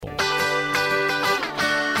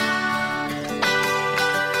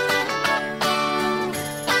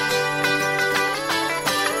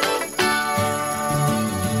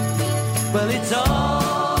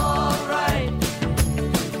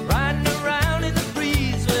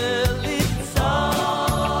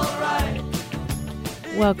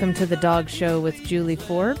Welcome to The Dog Show with Julie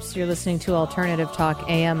Forbes. You're listening to Alternative Talk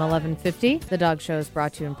AM 1150. The Dog Show is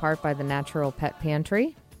brought to you in part by the Natural Pet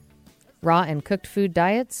Pantry. Raw and cooked food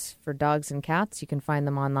diets for dogs and cats. You can find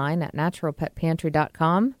them online at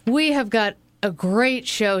naturalpetpantry.com. We have got a great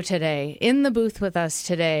show today. In the booth with us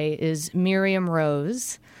today is Miriam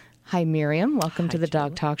Rose. Hi, Miriam. Welcome to the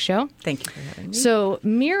Dog Talk Show. Thank you for having me. So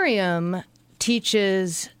Miriam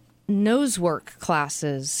teaches Nosework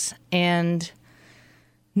classes, and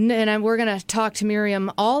we're going to talk to Miriam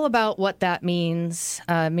all about what that means.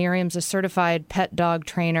 Miriam's a certified pet dog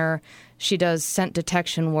trainer. She does scent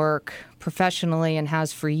detection work professionally and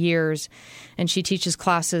has for years. And she teaches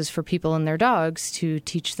classes for people and their dogs to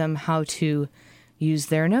teach them how to use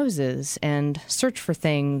their noses and search for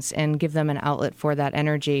things and give them an outlet for that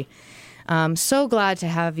energy. So glad to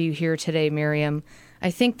have you here today, Miriam.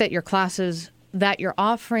 I think that your classes, that you're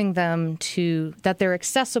offering them to, that they're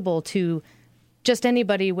accessible to just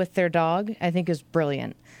anybody with their dog, I think is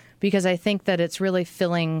brilliant, because I think that it's really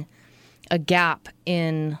filling a gap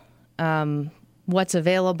in what's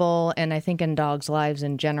available, and I think in dogs' lives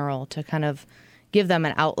in general, to kind of give them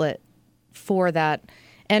an outlet for that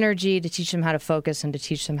energy, to teach them how to focus and to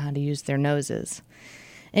teach them how to use their noses.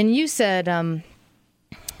 And you said,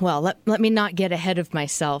 let me not get ahead of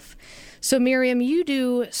myself. So, Miriam, you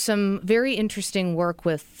do some very interesting work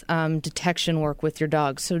with detection work with your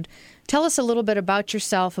dogs. So tell us a little bit about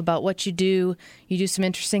yourself, about what you do. You do some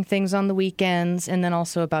interesting things on the weekends, and then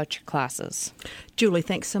also about your classes. Julie,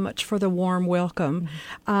 thanks so much for the warm welcome.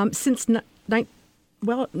 Since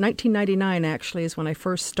 1999, actually, is when I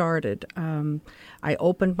first started. I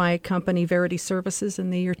opened my company, Verity Services,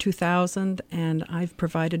 in the year 2000, and I've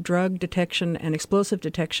provided drug detection and explosive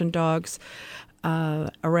detection dogs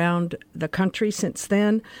around the country since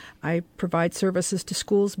then. I provide services to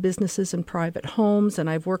schools, businesses, and private homes, and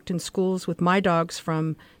I've worked in schools with my dogs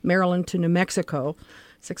from Maryland to New Mexico,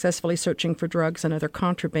 successfully searching for drugs and other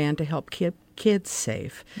contraband to help kids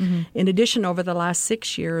safe. Mm-hmm. In addition, over the last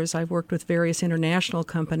 6 years, I've worked with various international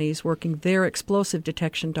companies working their explosive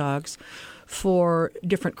detection dogs for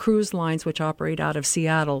different cruise lines which operate out of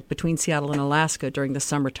Seattle, between Seattle and Alaska during the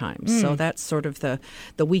summertime. So that's sort of the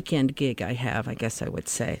weekend gig I have, I guess I would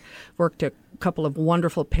say. Worked a couple of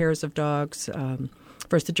wonderful pairs of dogs,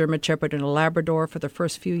 first a German Shepherd and a Labrador for the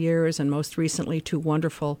first few years, and most recently 2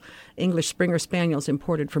 wonderful English Springer Spaniels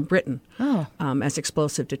imported from Britain as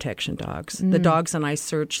explosive detection dogs. The dogs and I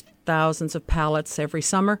search thousands of pallets every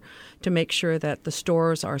summer to make sure that the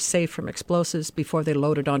stores are safe from explosives before they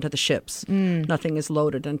load it onto the ships. Nothing is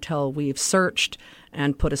loaded until we've searched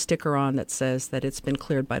and put a sticker on that says that it's been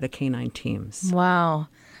cleared by the canine teams. Wow.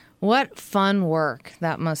 What fun work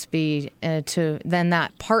that must be, to then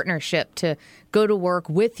that partnership to go to work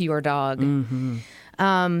with your dog. Mm-hmm.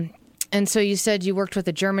 And so you said you worked with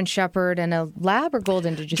a German Shepherd and a Lab, or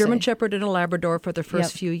Golden, did you German say? Shepherd and a Labrador for the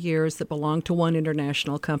first few years that belonged to one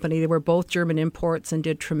international company. They were both German imports and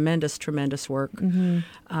did tremendous, tremendous work. Mm-hmm.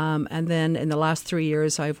 And then in the last 3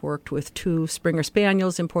 years, I've worked with 2 Springer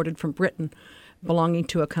Spaniels imported from Britain, belonging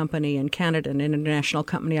to a company in Canada, an international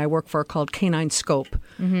company I work for called Canine Scope.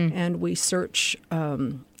 Mm-hmm. And we search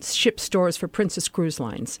ship stores for Princess Cruise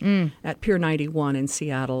Lines at Pier 91 in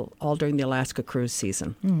Seattle, all during the Alaska cruise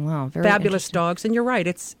season. Wow, very fabulous dogs. And you're right,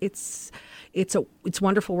 it's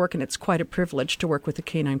wonderful work, and it's quite a privilege to work with a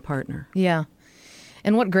canine partner. Yeah.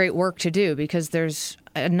 And what great work to do, because there's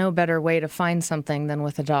no better way to find something than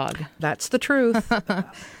with a dog. That's the truth.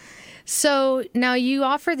 So now you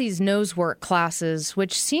offer these Nosework classes,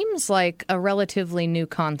 which seems like a relatively new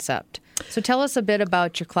concept. So tell us a bit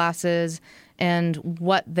about your classes and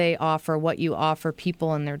what they offer, what you offer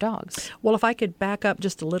people and their dogs. Well, if I could back up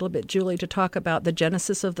just a little bit, Julie, to talk about the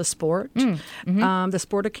genesis of the sport. Mm-hmm. The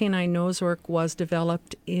sport of canine nosework was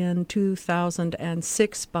developed in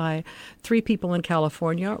 2006 by 3 people in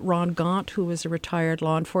California. Ron Gaunt, who is a retired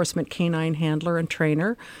law enforcement canine handler and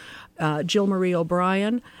trainer, Jill Marie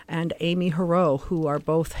O'Brien, and Amy Heroux, who are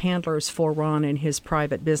both handlers for Ron in his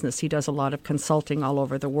private business. He does a lot of consulting all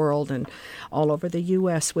over the world and all over the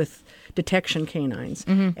U.S. with detection canines.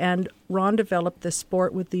 Mm-hmm. And Ron developed this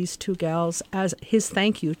sport with these 2 gals as his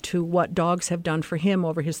thank you to what dogs have done for him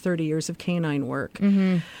over his 30 years of canine work.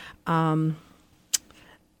 Mm-hmm.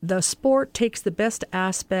 The sport takes the best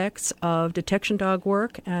aspects of detection dog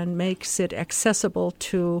work and makes it accessible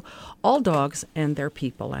to all dogs and their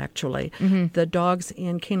people, actually. Mm-hmm. The dogs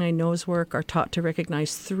in canine nosework are taught to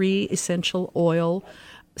recognize 3 essential oil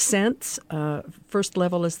scents. First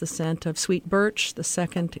level is the scent of sweet birch. The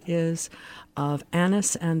second is of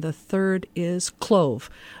anise, and the third is clove.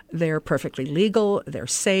 They're perfectly legal. They're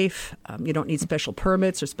safe. You don't need special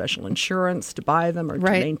permits or special insurance to buy them or to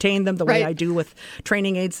maintain them the way I do with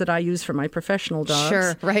training aids that I use for my professional dogs.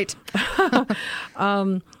 Sure, right.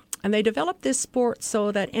 And they developed this sport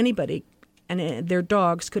so that anybody and their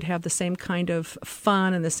dogs could have the same kind of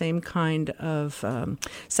fun and the same kind of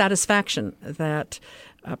satisfaction that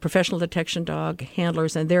professional detection dog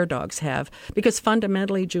handlers and their dogs have. Because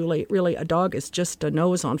fundamentally, Julie, really a dog is just a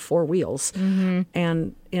nose on four wheels. Mm-hmm.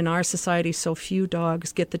 And in our society, so few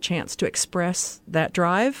dogs get the chance to express that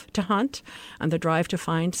drive to hunt and the drive to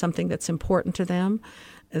find something that's important to them,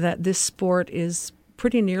 that this sport is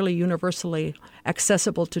pretty nearly universally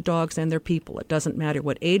accessible to dogs and their people. It doesn't matter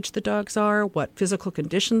what age the dogs are, what physical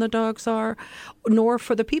condition the dogs are, nor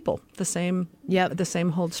for the people. The same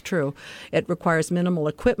holds true. It requires minimal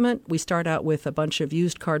equipment. We start out with a bunch of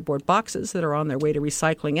used cardboard boxes that are on their way to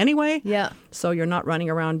recycling anyway. Yeah. So you're not running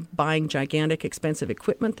around buying gigantic, expensive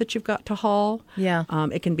equipment that you've got to haul. Yeah.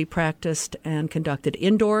 It can be practiced and conducted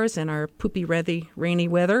indoors in our poopy, rainy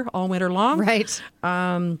weather all winter long. Right.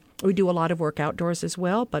 We do a lot of work outdoors as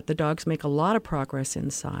well, but the dogs make a lot of progress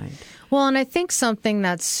inside. Well, and I think something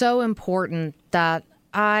that's so important that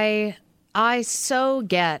I so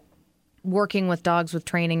get working with dogs with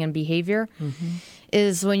training and behavior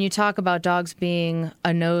is when you talk about dogs being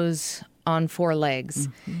a nose on four legs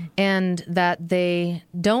and that they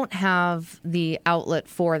don't have the outlet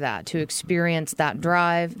for that, to experience that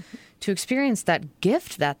drive, to experience that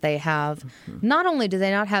gift that they have. Not only do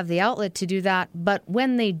they not have the outlet to do that, but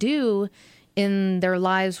when they do in their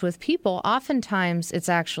lives with people, oftentimes it's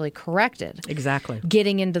actually corrected. Exactly.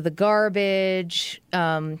 Getting into the garbage.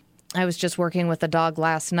 I was just working with a dog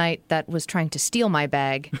last night that was trying to steal my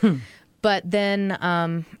bag. But then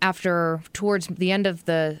towards the end of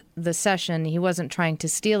the session, he wasn't trying to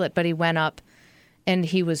steal it, but he went up and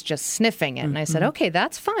he was just sniffing it. And I said, okay,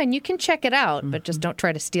 that's fine. You can check it out, but just don't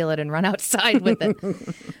try to steal it and run outside with it.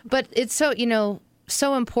 But it's so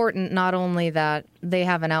important not only that they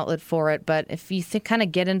have an outlet for it, but if you kind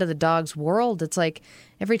of get into the dog's world, it's like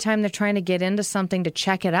every time they're trying to get into something to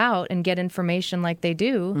check it out and get information like they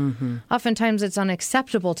do, oftentimes it's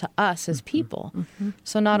unacceptable to us as people.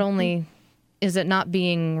 So not only is it not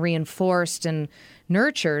being reinforced and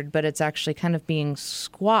nurtured, but it's actually kind of being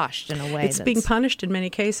squashed in a way. It's being punished in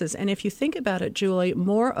many cases. And if you think about it, Julie,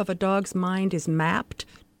 more of a dog's mind is mapped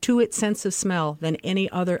to its sense of smell than any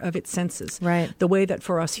other of its senses. Right. The way that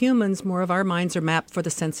for us humans, more of our minds are mapped for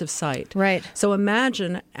the sense of sight. Right. So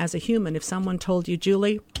imagine as a human if someone told you,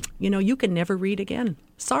 Julie, you can never read again.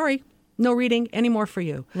 Sorry, no reading anymore for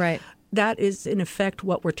you. Right. That is, in effect,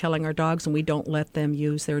 what we're telling our dogs, and we don't let them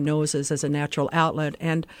use their noses as a natural outlet.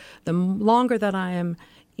 And the longer that I am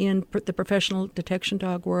in the professional detection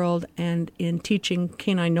dog world and in teaching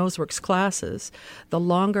canine Noseworks classes, the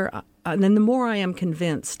longer and then the more I am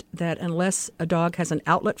convinced that unless a dog has an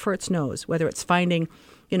outlet for its nose, whether it's finding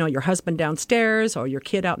your husband downstairs or your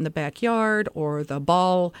kid out in the backyard or the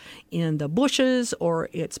ball in the bushes or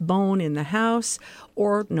its bone in the house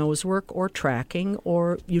or nose work or tracking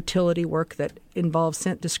or utility work that involves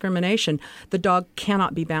scent discrimination, the dog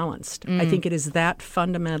cannot be balanced. I think it is that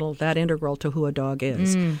fundamental, that integral to who a dog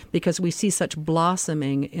is because we see such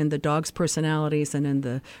blossoming in the dog's personalities and in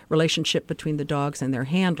the relationship between the dogs and their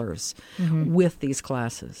handlers with these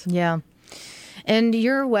classes. Yeah. And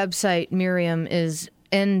your website, Miriam, is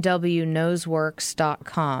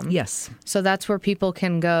nwnoseworks.com. Yes. So that's where people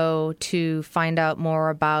can go to find out more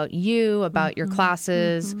about you, about your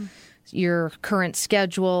classes, your current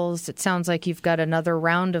schedules. It sounds like you've got another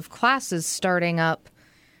round of classes starting up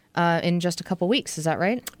in just a couple weeks. Is that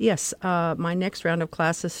right? Yes. My next round of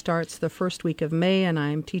classes starts the first week of May, and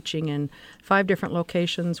I'm teaching in 5 different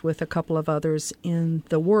locations with a couple of others in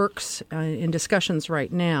the works, in discussions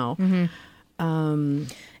right now.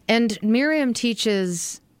 And Miriam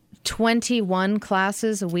teaches 21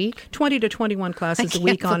 classes a week? 20 to 21 classes a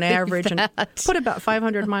week on average, and put about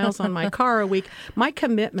 500 miles on my car a week. My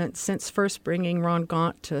commitment since first bringing Ron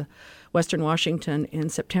Gaunt to Western Washington in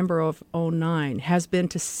September of 2009 has been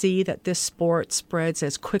to see that this sport spreads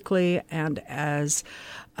as quickly and as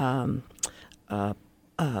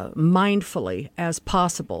mindfully as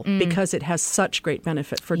possible because it has such great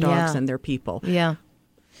benefit for dogs and their people. Yeah.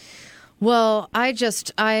 Well, I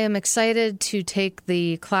am excited to take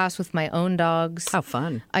the class with my own dogs. How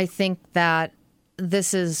fun. I think that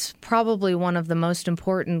this is probably one of the most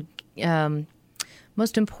important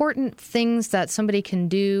things that somebody can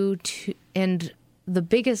do and the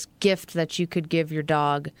biggest gift that you could give your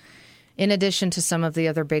dog, in addition to some of the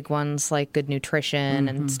other big ones like good nutrition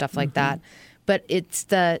and stuff like that. but it's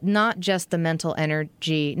not just the mental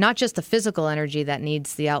energy, not just the physical energy that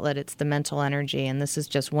needs the outlet, it's the mental energy. And this is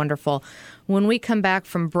just wonderful. When we come back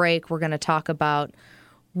from break, we're going to talk about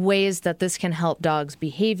ways that this can help dogs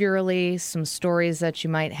behaviorally, some stories that you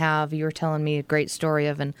might have. You were telling me a great story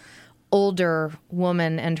of an older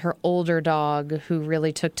woman and her older dog who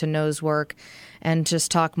really took to Nosework, and just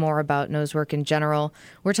talk more about Nosework in general.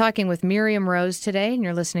 We're talking with Miriam Rose today, and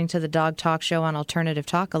you're listening to the Dog Talk Show on Alternative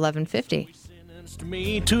Talk 1150. Sentenced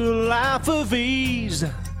me to a life of ease,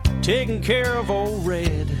 taking care of old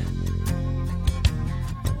Red.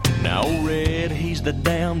 Now old Red, he's the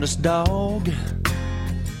damnedest dog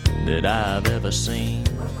that I've ever seen.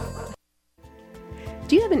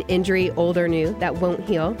 Do you have an injury, old or new, that won't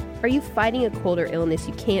heal? Are you fighting a cold or illness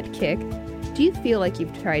you can't kick? Do you feel like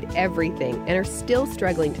you've tried everything and are still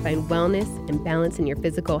struggling to find wellness and balance in your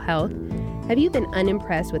physical health? Have you been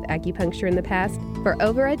unimpressed with acupuncture in the past? For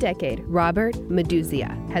over a decade, Robert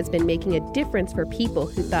Meduzia has been making a difference for people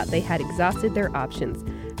who thought they had exhausted their options.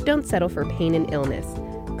 Don't settle for pain and illness.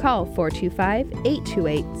 Call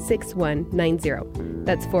 425-828-6190.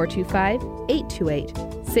 That's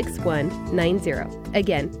 425-828-6190.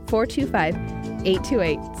 Again,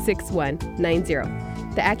 425-828-6190.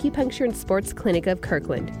 The Acupuncture and Sports Clinic of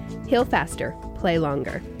Kirkland. Heal faster, play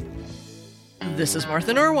longer. This is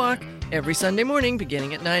Martha Norwalk. Every Sunday morning,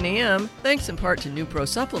 beginning at 9 a.m., thanks in part to New Pro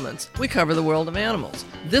Supplements, we cover the world of animals.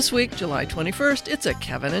 This week, July 21st, it's a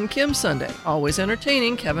Kevin and Kim Sunday. Always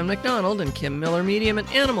entertaining, Kevin McDonald and Kim Miller Medium and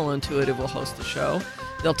Animal Intuitive will host the show.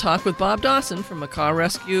 They'll talk with Bob Dawson from Macaw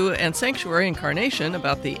Rescue and Sanctuary Incarnation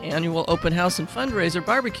about the annual open house and fundraiser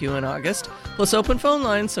barbecue in August, plus open phone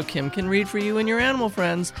lines so Kim can read for you and your animal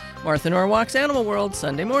friends. Martha Norwalk's Animal World,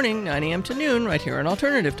 Sunday morning, 9 a.m. to noon, right here on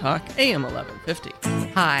Alternative Talk, AM 1150.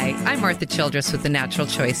 Hi, I'm Martha Childress with the Natural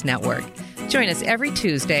Choice Network. Join us every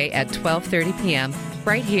Tuesday at 12:30 p.m.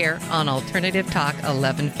 right here on Alternative Talk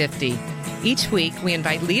 1150. Each week, we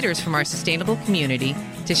invite leaders from our sustainable community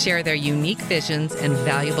to share their unique visions and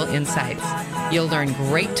valuable insights. You'll learn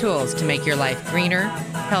great tools to make your life greener,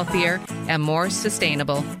 healthier, and more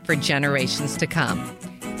sustainable for generations to come.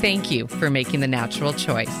 Thank you for making the natural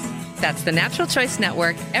choice. That's the Natural Choice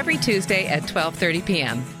Network every Tuesday at 12:30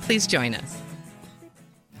 p.m. Please join us.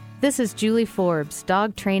 This is Julie Forbes,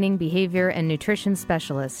 dog training, behavior, and nutrition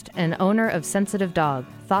specialist, and owner of Sensitive Dog,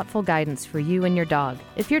 thoughtful guidance for you and your dog.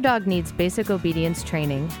 If your dog needs basic obedience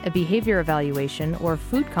training, a behavior evaluation, or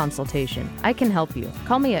food consultation, I can help you.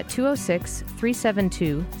 Call me at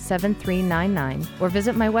 206-372-7399 or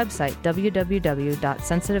visit my website,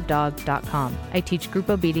 www.sensitivedog.com. I teach group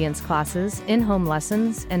obedience classes, in-home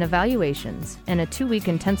lessons, and evaluations, and a 2-week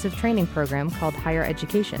intensive training program called Higher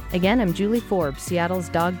Education. Again, I'm Julie Forbes, Seattle's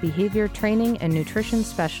dog behavior training and nutrition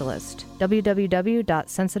specialist.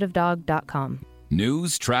 www.sensitivedog.com.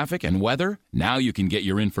 News, traffic, and weather? Now you can get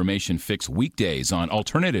your information fix weekdays on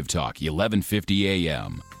Alternative Talk, 1150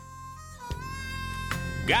 a.m.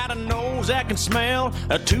 Got a nose that can smell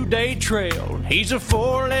a 2-day trail. He's a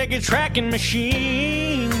 4-legged tracking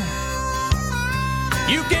machine.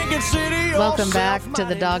 You can't get city. Welcome back to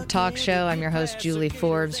the Dog Talk Show. I'm your host, Julie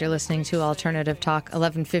Forbes. You're listening to Alternative Talk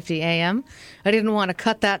 1150 a.m. I didn't want to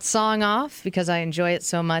cut that song off because I enjoy it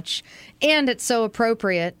so much, and it's so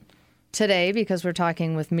appropriate today because we're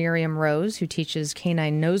talking with Miriam Rose, who teaches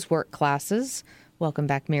canine nosework classes. Welcome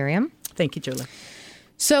back, Miriam. Thank you, Julie.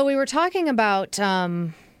 So we were talking about,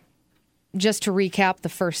 just to recap the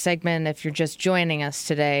first segment, if you're just joining us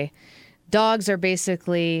today, dogs are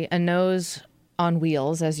basically a nose on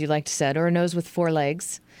wheels, as you like to said, or a nose with 4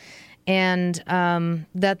 legs, and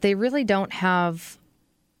that they really don't have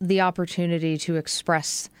the opportunity to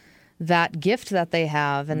express that gift that they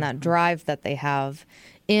have and that drive that they have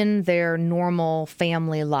in their normal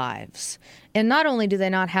family lives. And not only do they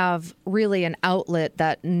not have really an outlet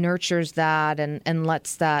that nurtures that and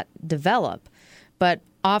lets that develop, but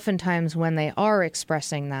oftentimes when they are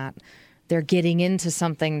expressing that, they're getting into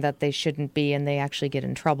something that they shouldn't be, and they actually get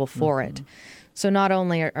in trouble for it. So not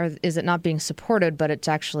only is it not being supported, but it's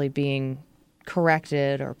actually being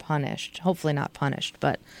corrected or punished. Hopefully not punished,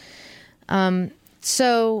 but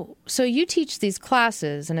so you teach these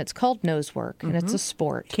classes, and it's called Nosework, and it's a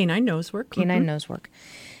sport. Canine Nosework. Canine Nosework.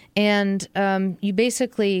 And you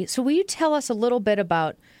basically, so will you tell us a little bit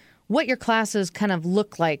about what your classes kind of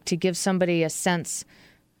look like to give somebody a sense,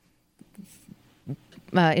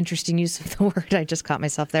 interesting use of the word, I just caught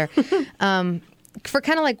myself there, for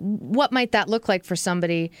kind of like what might that look like for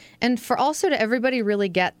somebody, and for also to everybody really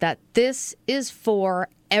get that this is for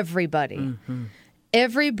everybody.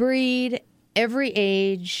 Every breed, every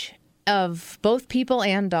age of both people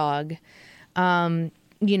and dog.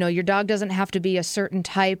 your dog doesn't have to be a certain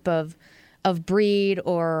type of breed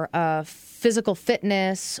or physical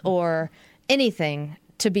fitness or anything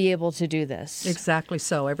to be able to do this. Exactly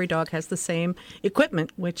so. Every dog has the same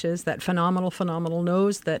equipment, which is that phenomenal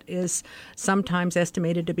nose that is sometimes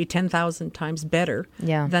estimated to be 10,000 times better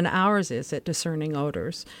than ours is at discerning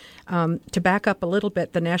odors. To back up a little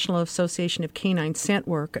bit, the National Association of Canine Scent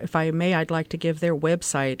Work, if I may, I'd like to give their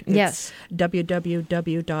website. It's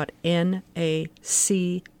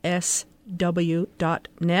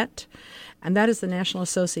www.nacsw.net. And that is the National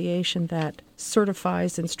Association that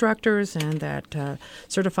certifies instructors and that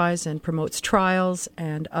certifies and promotes trials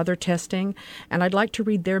and other testing. And I'd like to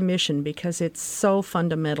read their mission because it's so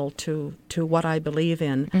fundamental to what I believe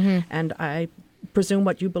in. And I presume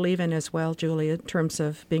what you believe in as well, Julie, in terms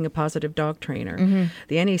of being a positive dog trainer.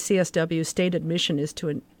 The NACSW's stated mission is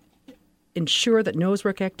to ensure that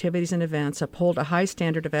Nosework activities and events uphold a high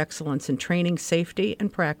standard of excellence in training safety and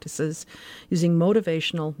practices using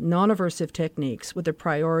motivational, non-aversive techniques with the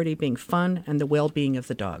priority being fun and the well-being of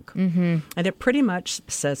the dog. And it pretty much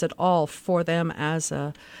says it all for them as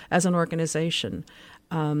an organization.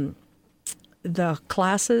 The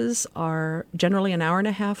classes are generally an hour and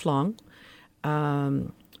a half long.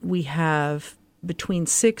 We have between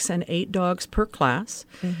 6 and 8 dogs per class.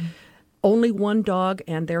 Only one dog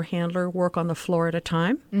and their handler work on the floor at a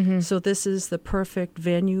time. So this is the perfect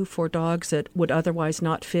venue for dogs that would otherwise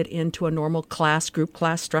not fit into a normal group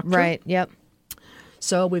class structure. Right, yep.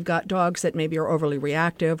 So we've got dogs that maybe are overly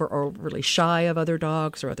reactive or overly shy of other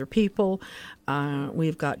dogs or other people.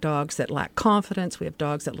 We've got dogs that lack confidence. We have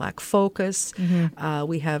dogs that lack focus.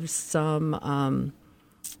 We have some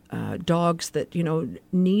dogs that,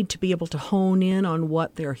 need to be able to hone in on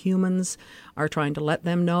what their humans are trying to let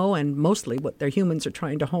them know, and mostly what their humans are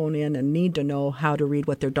trying to hone in and need to know how to read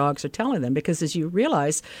what their dogs are telling them. Because as you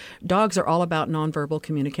realize, dogs are all about nonverbal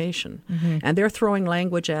communication. And they're throwing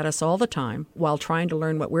language at us all the time while trying to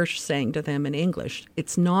learn what we're saying to them in English.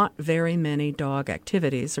 It's not very many dog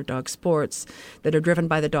activities or dog sports that are driven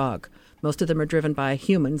by the dog. Most of them are driven by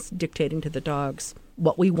humans dictating to the dogs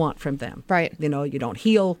what we want from them. Right. You don't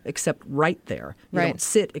heel except right there. You Right. don't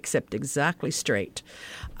sit except exactly straight.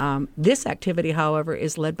 This activity, however,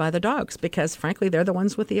 is led by the dogs because, frankly, they're the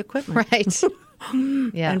ones with the equipment. Right.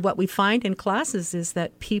 Yeah. And what we find in classes is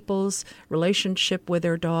that people's relationship with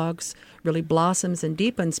their dogs really blossoms and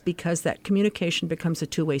deepens because that communication becomes a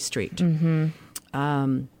two-way street.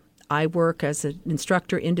 I work as an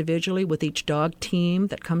instructor individually with each dog team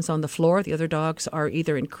that comes on the floor. The other dogs are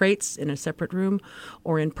either in crates in a separate room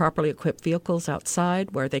or in properly equipped vehicles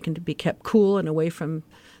outside where they can be kept cool and away from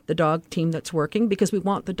the dog team that's working, because we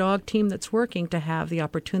want the dog team that's working to have the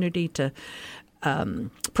opportunity to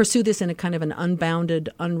pursue this in a kind of an unbounded,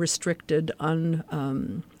 unrestricted,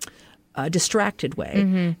 distracted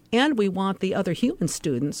way. And we want the other human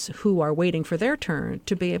students who are waiting for their turn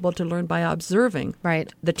to be able to learn by observing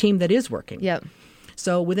the team that is working. Yep.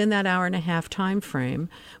 So within that hour and a half time frame,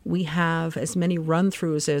 we have as many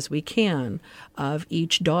run-throughs as we can of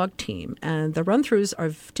each dog team. And the run-throughs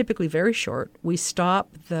are typically very short. We stop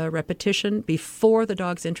the repetition before the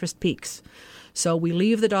dog's interest peaks. So we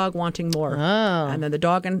leave the dog wanting more. And then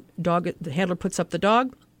the handler puts up the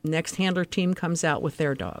dog. Next handler team comes out with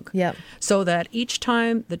their dog. Yep. So that each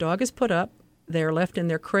time the dog is put up, they're left in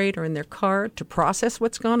their crate or in their car to process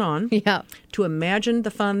what's gone on, to imagine the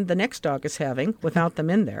fun the next dog is having without them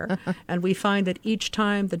in there. And we find that each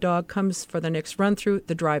time the dog comes for the next run-through,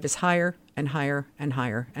 the drive is higher and higher and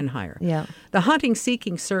higher and higher. Yeah. The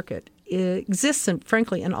hunting-seeking circuit exists,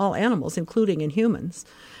 frankly, in all animals, including in humans,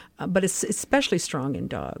 but it's especially strong in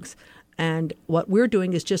dogs. And what we're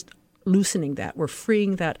doing is just loosening that. We're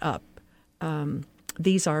freeing that up.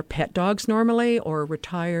 These are pet dogs normally, or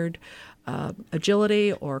retired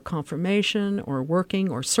agility or conformation or working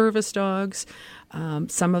or service dogs.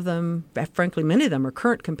 Some of them, frankly, many of them are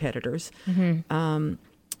current competitors,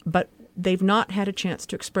 but they've not had a chance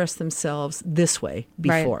to express themselves this way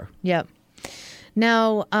before. Right. Yep.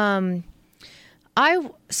 Now,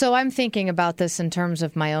 I'm thinking about this in terms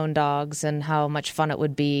of my own dogs and how much fun it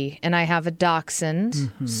would be. And I have a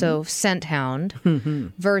dachshund, so scent hound,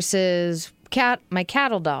 versus my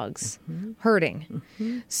cattle dogs, herding.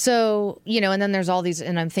 So, and then there's all these,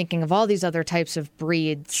 and I'm thinking of all these other types of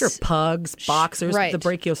breeds. Sure, pugs, boxers, the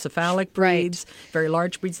brachiocephalic breeds, very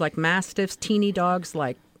large breeds like mastiffs, teeny dogs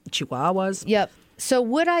like chihuahuas. Yep. So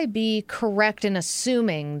would I be correct in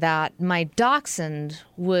assuming that my dachshund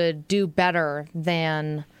would do better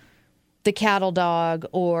than the cattle dog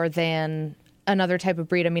or than another type of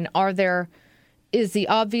breed? I mean, are there is the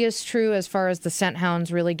obvious true as far as the scent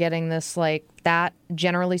hounds really getting this like that,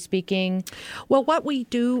 generally speaking? Well, what we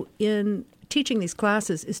do in teaching these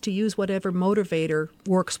classes is to use whatever motivator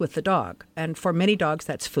works with the dog. And for many dogs,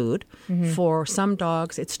 that's food. For some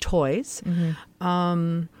dogs, it's toys.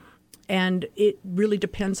 And it really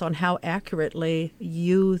depends on how accurately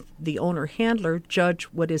you, the owner handler, judge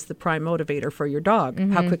what is the prime motivator for your dog,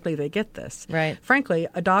 how quickly they get this. Right. Frankly,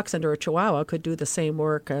 a dachshund or a chihuahua could do the same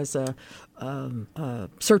work as a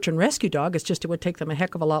search and rescue dog. It's just it would take them a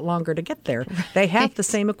heck of a lot longer to get there. They have the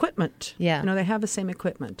same equipment. Yeah. You know, they have the same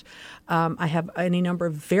equipment. I have any number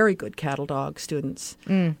of very good cattle dog students.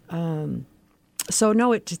 So,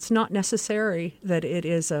 no, it's not necessary that it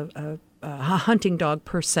is a hunting dog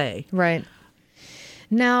per se. Right.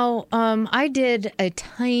 Now, I did a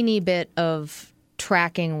tiny bit of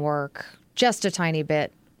tracking work, just a tiny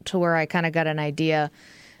bit, to where I kind of got an idea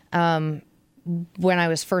when I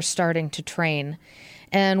was first starting to train.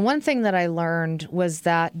 And one thing that I learned was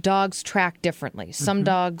that dogs track differently. Some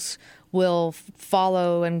dogs will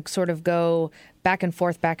follow and sort of go back and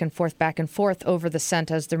forth, back and forth, back and forth over the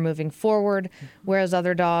scent as they're moving forward, whereas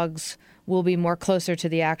other dogs will be more closer to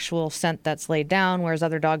the actual scent that's laid down, whereas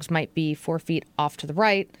other dogs might be 4 feet off to the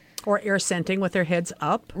right. Or air scenting with their heads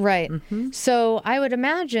up. Right. So I would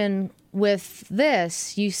imagine with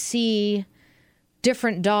this, you see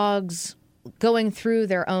different dogs going through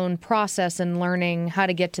their own process and learning how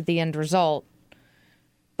to get to the end result,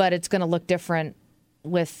 but it's going to look different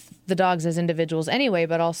with the dogs as individuals anyway,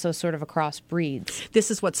 but also sort of across breeds. This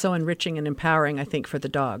is what's so enriching and empowering, I think, for the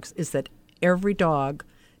dogs, is that every dog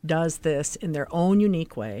does this in their own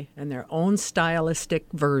unique way and their own stylistic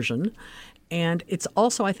version. And it's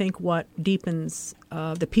also, I think, what deepens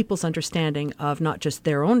the people's understanding of not just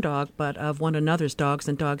their own dog, but of one another's dogs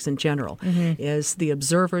and dogs in general, is the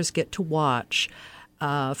observers get to watch,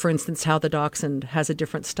 for instance, how the dachshund has a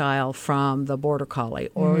different style from the border collie,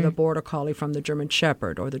 or the border collie from the German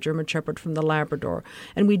shepherd, or the German shepherd from the Labrador.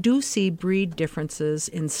 And we do see breed differences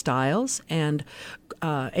in styles and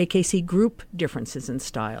AKC group differences in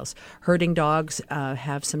styles. Herding dogs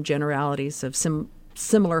have some generalities of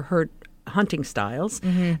similar hunting styles,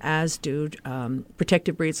 as do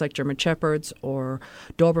protective breeds like German Shepherds or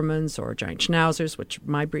Dobermans or Giant Schnauzers, which are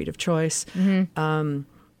my breed of choice.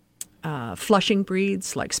 Flushing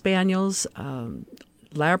breeds like Spaniels,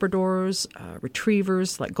 Labradors,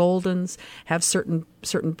 Retrievers like Goldens have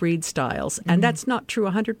certain breed styles. And that's not true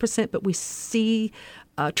 100%, but we see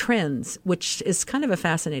trends, which is kind of a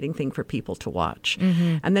fascinating thing for people to watch.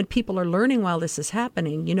 And then people are learning while this is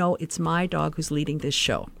happening, you know, it's my dog who's leading this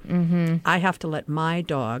show. I have to let my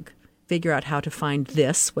dog figure out how to find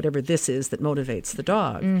this, whatever this is that motivates the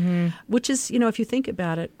dog, which is, you know, if you think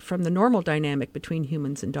about it from the normal dynamic between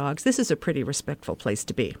humans and dogs, this is a pretty respectful place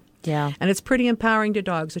to be. Yeah. And it's pretty empowering to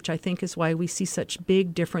dogs, which I think is why we see such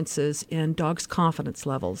big differences in dogs' confidence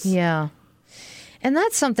levels. Yeah. And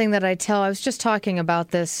that's something that I was just talking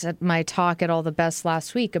about this at my talk at All the Best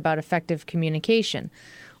last week about effective communication.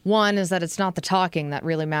 One is that it's not the talking that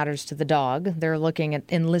really matters to the dog. They're looking at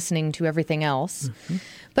and listening to everything else.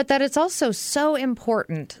 But that it's also so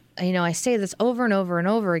important, you know, I say this over and over and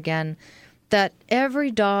over again, that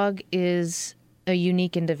every dog is a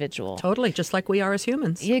unique individual. Totally, just like we are as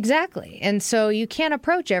humans. Exactly. And so you can't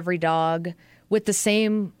approach every dog with the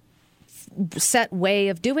same set way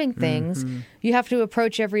of doing things. You have to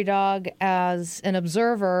approach every dog as an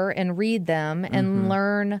observer and read them and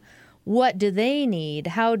learn what do they need,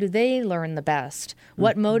 how do they learn the best,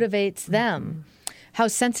 what motivates them, how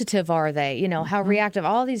sensitive are they, you know, how reactive,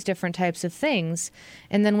 all these different types of things.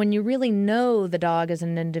 And then when you really know the dog as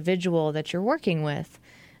an individual that you're working with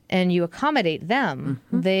and you accommodate them,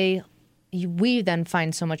 we then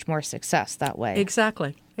find so much more success that way.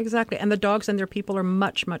 Exactly. And the dogs and their people are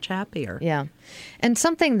much, much happier. Yeah. And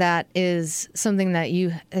something that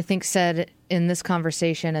you, I think, said in this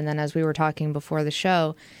conversation, and then as we were talking before the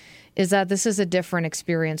show, is that this is a different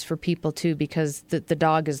experience for people, too, because the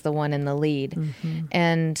dog is the one in the lead.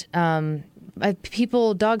 And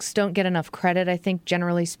dogs don't get enough credit, I think,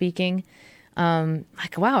 generally speaking.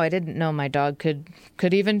 Like, wow, I didn't know my dog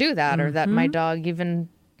could even do that, or that my dog even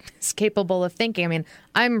is capable of thinking. I mean,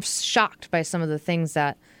 I'm shocked by some of the things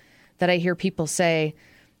that I hear people say.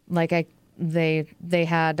 Like they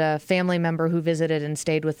had a family member who visited and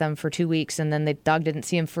stayed with them for 2 weeks, and then the dog didn't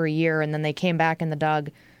see him for a year, and then they came back and the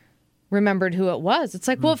dog remembered who it was. It's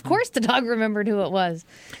like, well, of course the dog remembered who it was.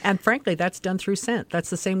 And frankly, that's done through scent. That's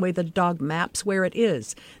the same way the dog maps where it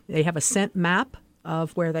is. They have a scent map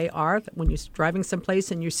of where they are. When you're driving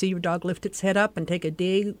someplace and you see your dog lift its head up and take a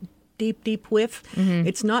deep whiff,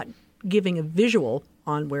 it's not giving a visual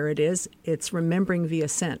on where it is. It's remembering via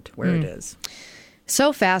scent where it is.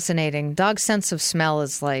 So fascinating. Dog's sense of smell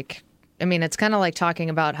is like, I mean, it's kind of like talking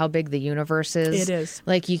about how big the universe is. It is.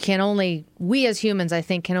 Like we as humans, I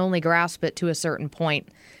think, can only grasp it to a certain point,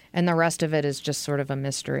 and the rest of it is just sort of a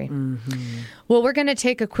mystery. Well, we're going to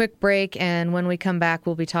take a quick break, and when we come back,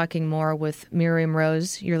 we'll be talking more with Miriam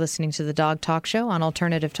Rose. You're listening to the Dog Talk Show on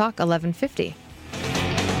Alternative Talk 1150.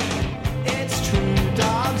 It's true,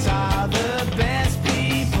 dogs are the best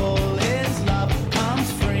people. His love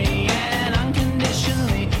comes free and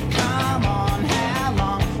unconditionally. Come on, how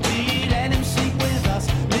long do you let him sleep with us?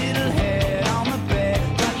 Little head on the bed,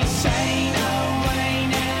 don't you say no way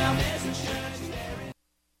now. There's insurance there.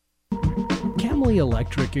 Camley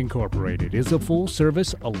Electric Incorporated is a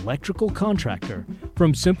full-service electrical contractor.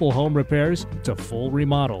 From simple home repairs to full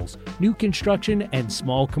remodels, new construction, and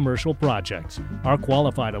small commercial projects, our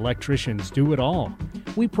qualified electricians do it all.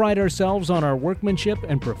 We pride ourselves on our workmanship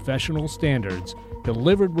and professional standards,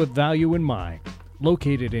 delivered with value in mind.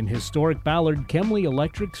 Located in historic Ballard, Camley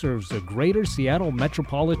Electric serves the greater Seattle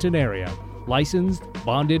metropolitan area, licensed,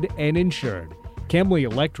 bonded, and insured. Camley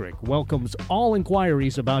Electric welcomes all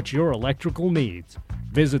inquiries about your electrical needs.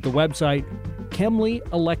 Visit the website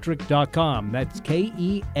KemleyElectric.com. That's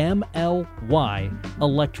KEMLY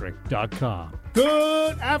electric.com.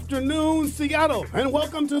 Good afternoon, Seattle, and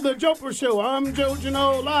welcome to the Joper Show. I'm Joe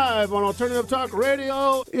Janot, live on Alternative Talk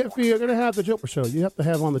Radio. If you're going to have the Joper Show, you have to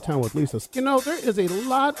have On the Town with Lisa. You know, there is a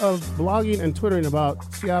lot of blogging and twittering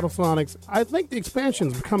about Seattle Sonics. I think the expansion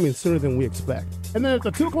is coming sooner than we expect. And then at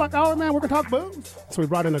the 2 o'clock hour, man, we're going to talk booze. So we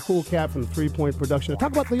brought in a cool cat from 3 Point Production to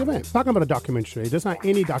talk about the event. Talking about a documentary. Just not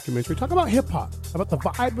any documentary. Talk about hip-hop, about the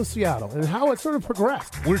vibe of Seattle and how it sort of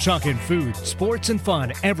progressed. We're talking food, sports, and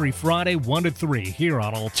fun every Friday 1 to 3 here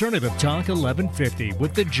on Alternative Talk 1150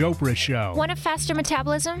 with the Jopra Show. Want a faster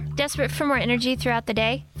metabolism? Desperate for more energy throughout the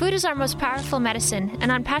day? Food is our most powerful medicine,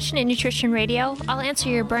 and on Passionate Nutrition Radio, I'll answer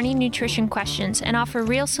your burning nutrition questions and offer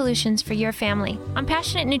real solutions for your family. On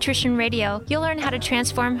Passionate Nutrition Radio, you'll learn how to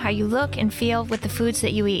transform how you look and feel with the foods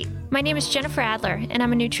that you eat. My name is Jennifer Adler, and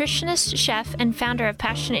I'm a nutritionist, chef, and founder of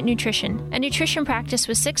Passionate Nutrition, a nutrition practice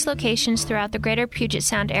with 6 locations throughout the greater Puget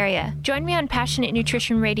Sound area. Join me on Passionate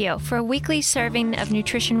Nutrition Radio for a weekly serving of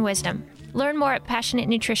nutrition wisdom. Learn more at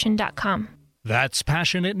PassionateNutrition.com. That's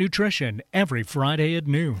Passionate Nutrition every Friday at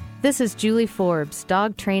noon. This is Julie Forbes,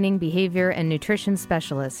 dog training, behavior, and nutrition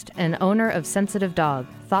specialist and owner of Sensitive Dog,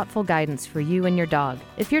 thoughtful guidance for you and your dog.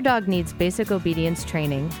 If your dog needs basic obedience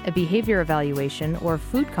training, a behavior evaluation, or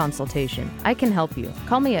food consultation, I can help you.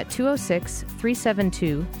 Call me at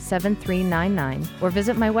 206-372-7399 or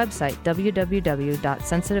visit my website,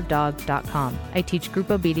 www.sensitivedog.com. I teach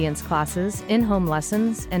group obedience classes, in-home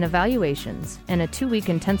lessons, and evaluations, and a 2-week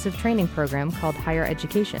intensive training program called Higher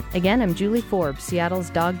Education. Again, I'm Julie Forbes,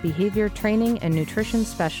 Seattle's dog behavior training and nutrition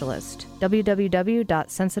specialist.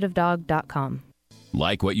 www.sensitivedog.com.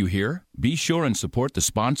 Like what you hear? Be sure and support the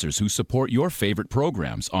sponsors who support your favorite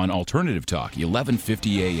programs on Alternative Talk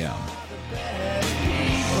 1150 AM.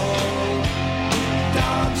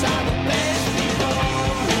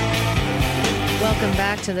 Welcome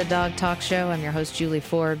back to the Dog Talk Show. I'm your host, Julie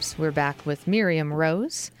Forbes. We're back with Miriam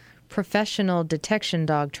Rose, professional detection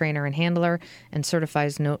dog trainer and handler, and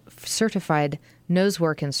certified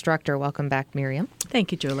Nosework instructor. Welcome back, Miriam.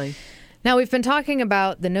 Thank you, Julie. Now, we've been talking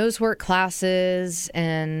about the Nosework classes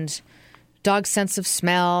and dog sense of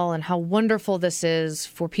smell and how wonderful this is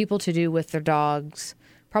for people to do with their dogs.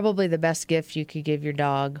 Probably the best gift you could give your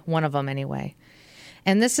dog, one of them anyway.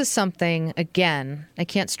 And this is something, again, I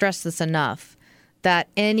can't stress this enough, that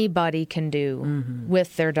anybody can do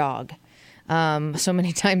with their dog. So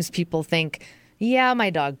many times people think, yeah,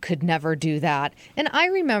 my dog could never do that. And I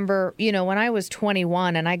remember, when I was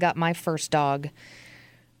 21 and I got my first dog,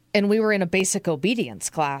 and we were in a basic obedience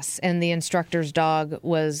class, and the instructor's dog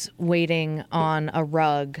was waiting on a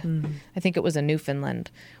rug. I think it was a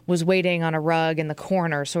Newfoundland, was waiting on a rug in the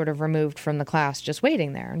corner, sort of removed from the class, just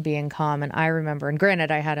waiting there and being calm. And I remember, and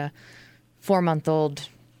granted, I had a 4-month-old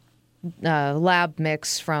lab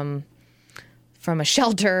mix from a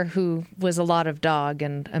shelter who was a lot of dog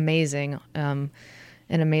and amazing, an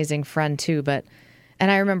amazing friend too.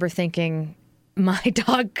 And I remember thinking, my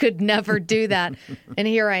dog could never do that. And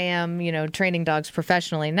here I am, training dogs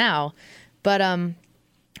professionally now. But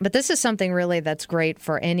this is something really that's great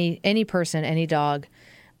for any person, any dog.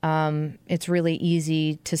 It's really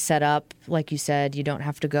easy to set up. Like you said, you don't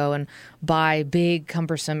have to go and buy big,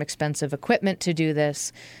 cumbersome, expensive equipment to do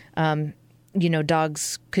this.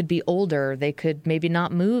 Dogs could be older. They could maybe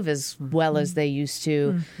not move as well as they used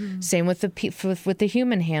to. Same with the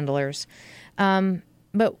human handlers.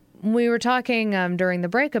 But we were talking during the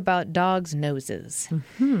break about dogs' noses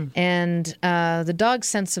and the dog's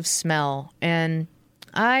sense of smell. And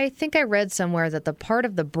I think I read somewhere that the part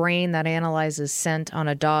of the brain that analyzes scent on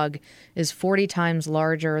a dog is 40 times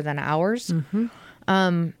larger than ours.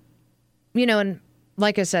 And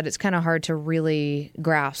like I said, it's kind of hard to really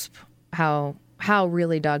grasp how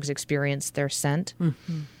really dogs experience their scent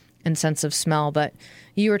and sense of smell. But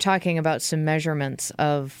you were talking about some measurements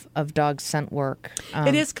of dog scent work.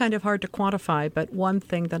 It is kind of hard to quantify, but one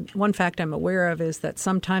fact I'm aware of is that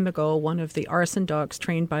some time ago, one of the arson dogs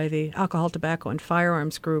trained by the Alcohol, Tobacco, and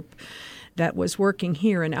Firearms Group that was working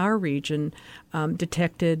here in our region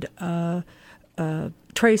detected a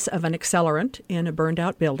trace of an accelerant in a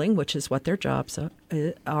burned-out building, which is what their jobs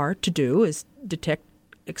are to do, is detect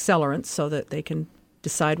accelerants so that they can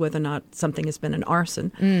decide whether or not something has been an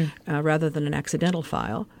arson rather than an accidental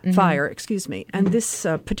fire. And this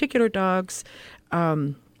particular dog's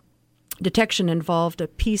detection involved a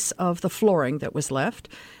piece of the flooring that was left,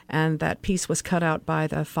 and that piece was cut out by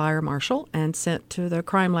the fire marshal and sent to the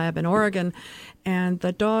crime lab in Oregon. And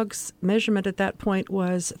the dog's measurement at that point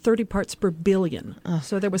was 30 parts per billion.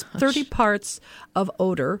 So there was 30 parts of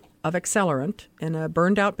odor, of accelerant, in a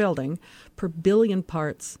burned-out building per billion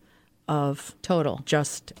parts of total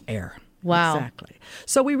just air. Wow. Exactly.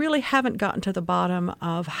 So we really haven't gotten to the bottom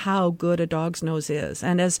of how good a dog's nose is.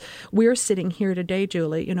 And as we're sitting here today,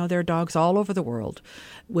 Julie, there are dogs all over the world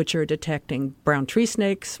which are detecting brown tree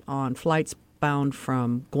snakes on flights bound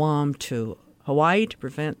from Guam to Hawaii to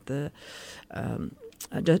prevent the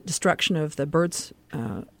destruction of the birds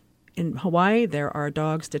in Hawaii. There are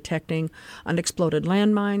dogs detecting unexploded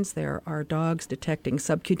landmines. There are dogs detecting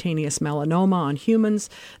subcutaneous melanoma on humans.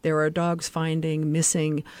 There are dogs finding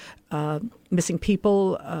missing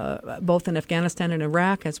people, both in Afghanistan and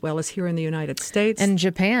Iraq, as well as here in the United States. And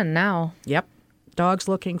Japan now. Yep. Dogs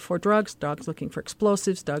looking for drugs, dogs looking for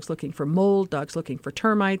explosives, dogs looking for mold, dogs looking for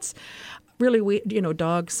termites. Really,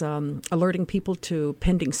 dogs alerting people to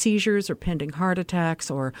pending seizures or pending heart attacks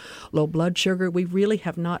or low blood sugar. We really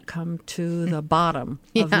have not come to the bottom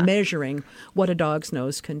of measuring what a dog's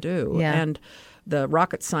nose can do. Yeah. And the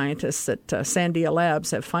rocket scientists at Sandia Labs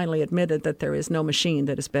have finally admitted that there is no machine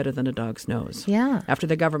that is better than a dog's nose. Yeah. After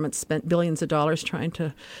the government spent billions of dollars trying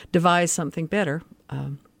to devise something better,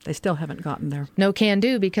 they still haven't gotten there. No can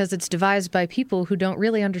do, because it's devised by people who don't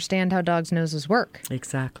really understand how dogs' noses work.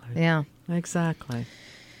 Exactly. Yeah. Exactly.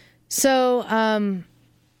 So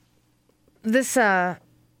this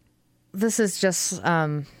is just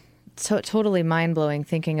totally mind-blowing,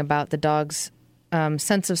 thinking about the dog's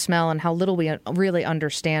sense of smell and how little we really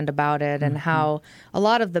understand about it, and how a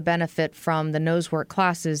lot of the benefit from the Nosework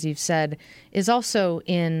classes, you've said, is also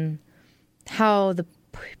in how the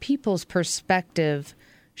people's perspective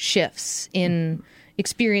shifts in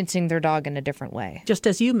experiencing their dog in a different way. Just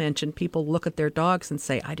as you mentioned, people look at their dogs and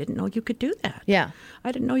say, I didn't know you could do that. Yeah.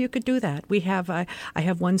 I didn't know you could do that. I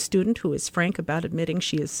have one student who is frank about admitting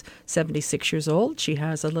she is 76 years old. She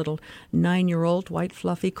has a little 9-year-old white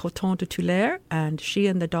fluffy Coton de Tulare, and she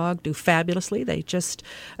and the dog do fabulously. They just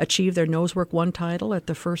achieved their Nosework 1 title at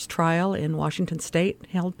the first trial in Washington State,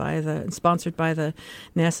 sponsored by the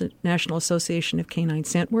National Association of Canine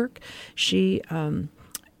Scent Work. She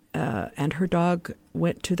and her dog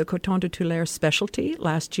went to the Coton de Tulare specialty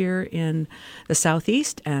last year in the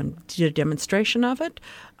Southeast and did a demonstration of it.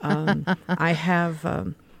 I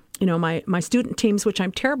have, my student teams, which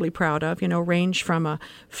I'm terribly proud of, range from a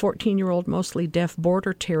 14-year-old mostly deaf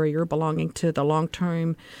border terrier belonging to the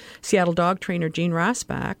long-term Seattle dog trainer Gene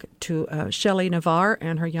Rasbach to Shelley Navarre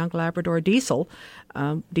and her young Labrador Diesel,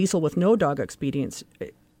 Diesel with no dog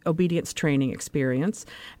obedience training experience.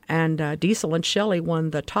 And Diesel and Shelley won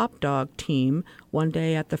the top dog team one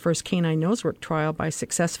day at the first canine Nosework trial by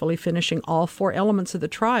successfully finishing all 4 elements of the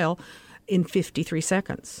trial in 53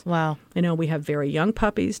 seconds. Wow. We have very young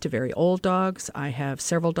puppies to very old dogs. I have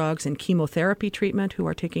several dogs in chemotherapy treatment who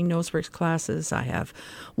are taking Noseworks classes. I have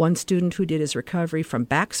one student who did his recovery from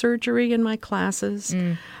back surgery in my classes.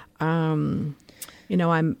 I'm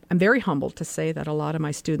very humbled to say that a lot of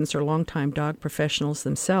my students are longtime dog professionals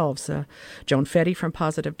themselves. Joan Fetty from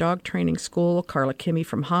Positive Dog Training School, Carla Kimmy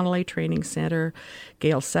from Honolulu Training Center,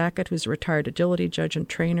 Gail Sackett, who's a retired agility judge and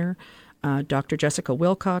trainer, Dr. Jessica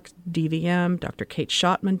Wilcox, DVM, Dr. Kate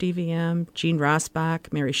Schottman, DVM, Jean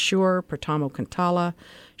Rasbach, Mary Schur, Pratamo Kantala,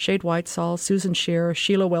 Shade Whitesall, Susan Scheer,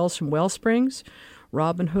 Sheila Wells from Wellsprings,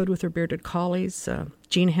 Robin Hood with her bearded collies,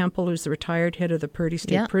 Jean Hempel, who's the retired head of the Purdy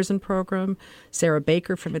State Prison Program, Sarah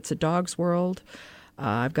Baker from It's a Dog's World,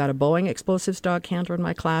 I've got a Boeing explosives dog handler in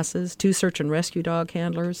my classes, 2 search and rescue dog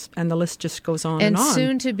handlers, and the list just goes on and on. And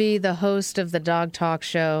soon to be the host of the Dog Talk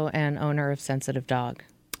Show and owner of Sensitive Dog.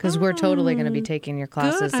 Because we're totally going to be taking your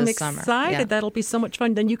classes Good. this summer. I'm excited. Yeah. That'll be so much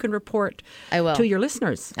fun. Then you can report to your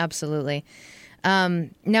listeners. Absolutely.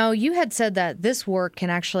 Now, you had said that this work can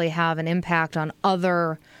actually have an impact on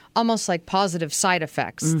other, almost like positive side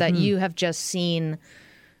effects that you have just seen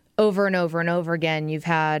over and over and over again. You've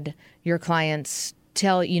had your clients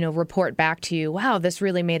report back to you, wow, this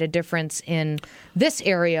really made a difference in this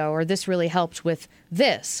area, or this really helped with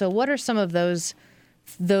this. So what are some of those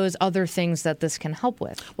other things that this can help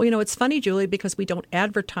with? Well, it's funny, Julie, because we don't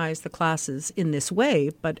advertise the classes in this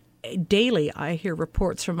way, but daily I hear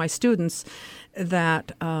reports from my students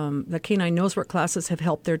that the canine nosework classes have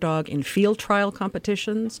helped their dog in field trial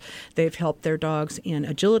competitions. They've helped their dogs in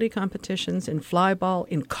agility competitions, in flyball,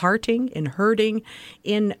 in karting, in herding,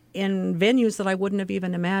 in venues that I wouldn't have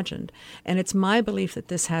even imagined. And it's my belief that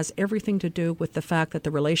this has everything to do with the fact that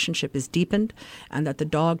the relationship is deepened and that the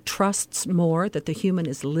dog trusts more, that the human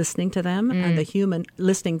is listening to them, and the human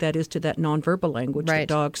listening, that is, to that nonverbal language that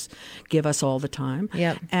dogs give us all the time.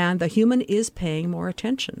 Yep. And the human is paying more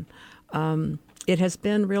attention. It has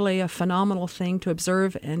been really a phenomenal thing to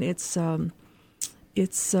observe, and it's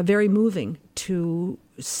very moving to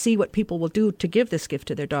see what people will do to give this gift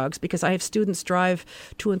to their dogs, because I have students drive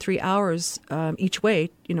 2 and 3 hours each way,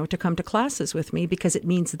 to come to classes with me, because it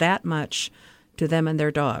means that much to them and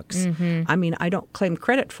their dogs. I mean, I don't claim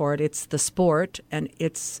credit for it. It's the sport, and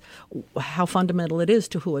it's how fundamental it is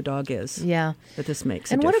to who a dog is. Yeah. That this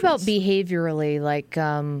makes and a difference. what about behaviorally, like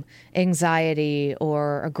anxiety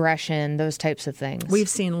or aggression, those types of things? We've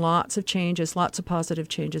seen lots of changes, lots of positive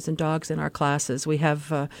changes in dogs in our classes. We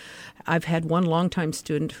have, I've had one longtime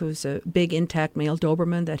student who's a big intact male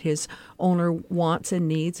Doberman that his owner wants and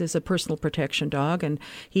needs as a personal protection dog, and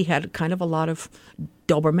he had kind of a lot of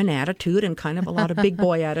Doberman attitude and kind of a lot of big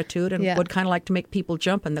boy attitude, and would kind of like to make people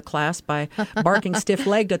jump in the class by barking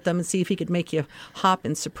stiff-legged at them and see if he could make you hop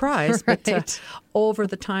in surprise. Right. But over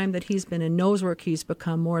the time that he's been in Nosework, he's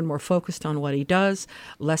become more and more focused on what he does,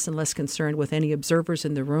 less and less concerned with any observers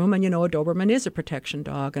in the room. And, a Doberman is a protection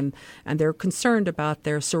dog, and they're concerned about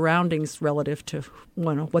their surroundings relative to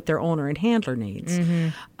what their owner and handler needs.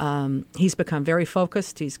 He's become very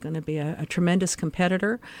focused. He's going to be a tremendous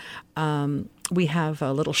competitor. We have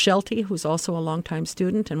a little Sheltie, who's also a longtime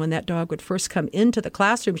student, and when that dog would first come into the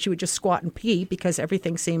classroom, she would just squat and pee because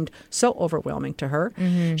everything seemed so overwhelming to her.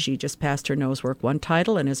 She just passed her Nosework 1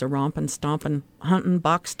 title and is a romping, stomping, hunting,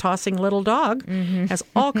 box-tossing little dog. Has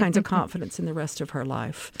all kinds of confidence in the rest of her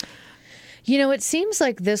life. It seems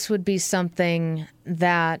like this would be something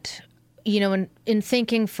that, in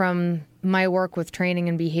thinking from my work with training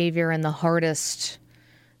and behavior and the hardest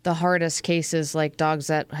cases, like dogs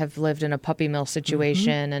that have lived in a puppy mill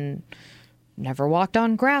situation and never walked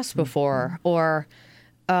on grass before, or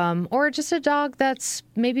just a dog that's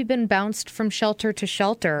maybe been bounced from shelter to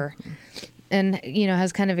shelter and,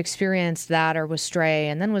 has kind of experienced that, or was stray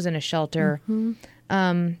and then was in a shelter.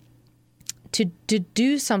 To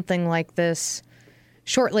do something like this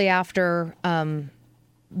shortly after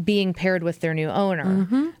being paired with their new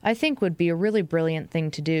owner, I think would be a really brilliant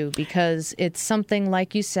thing to do, because it's something,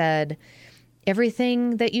 like you said,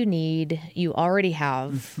 everything that you need, you already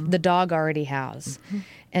have, the dog already has.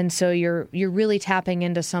 And so you're really tapping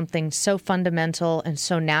into something so fundamental and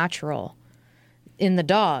so natural in the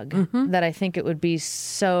dog that I think it would be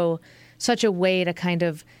such a way to kind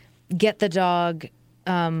of get the dog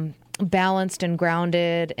balanced and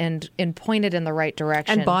grounded and pointed in the right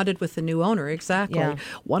direction. And bonded with the new owner, exactly. Yeah.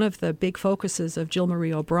 One of the big focuses of Jill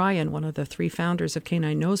Marie O'Brien, one of the 3 founders of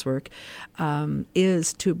Canine Nosework,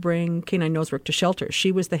 is to bring Canine Nosework to shelters.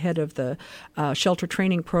 She was the head of the shelter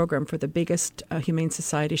training program for the biggest Humane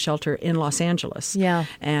Society shelter in Los Angeles. Yeah.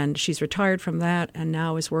 And she's retired from that and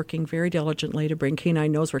now is working very diligently to bring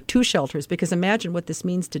Canine Nosework to shelters, because imagine what this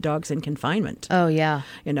means to dogs in confinement. Oh, yeah.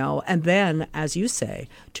 And then, as you say,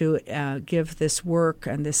 to give this work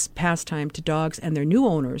and this pastime to dogs and their new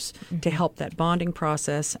owners to help that bonding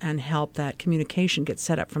process and help that communication get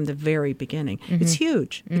set up from the very beginning. It's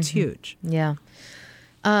huge. It's huge. Yeah.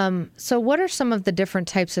 So what are some of the different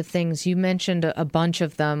types of things? You mentioned a bunch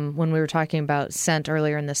of them when we were talking about scent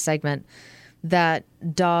earlier in this segment that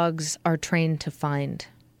dogs are trained to find.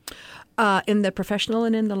 In the professional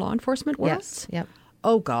and in the law enforcement world? Yes. Yep.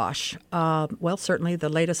 Oh, gosh. Well, certainly the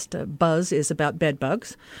latest buzz is about bed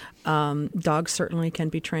bugs. Dogs certainly can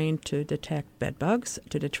be trained to detect bed bugs,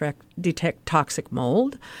 to detect toxic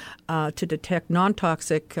mold, to detect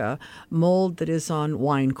non-toxic mold that is on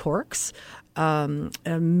wine corks.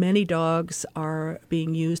 Many dogs are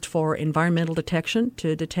being used for environmental detection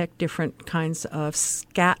to detect different kinds of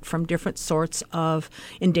scat from different sorts of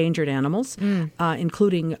endangered animals,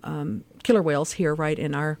 including killer whales here right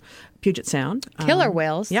in our Puget Sound. Killer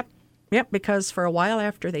whales? Yep. Yep, because for a while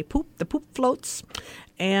after they poop, the poop floats.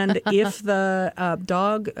 And if the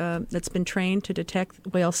dog that's been trained to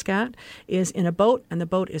detect whale scat is in a boat and the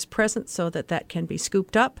boat is present so that can be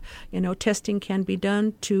scooped up, testing can be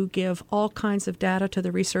done to give all kinds of data to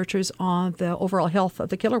the researchers on the overall health of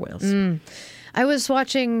the killer whales. I was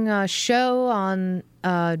watching a show on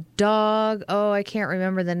a dog. Oh, I can't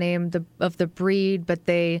remember the name of the breed, but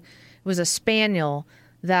it was a spaniel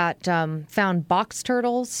that found box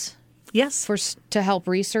turtles. Yes. To help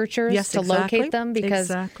researchers to locate them,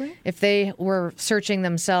 because if they were searching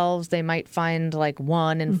themselves, they might find like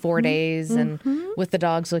one in 4 days. And with the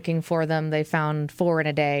dogs looking for them, they found 4 in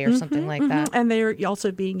a day or something like that. And they're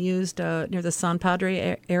also being used near the San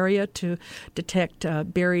Padre area to detect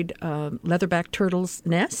buried leatherback turtles'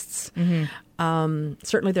 nests.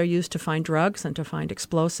 Certainly they're used to find drugs and to find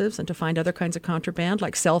explosives and to find other kinds of contraband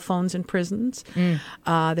like cell phones in prisons.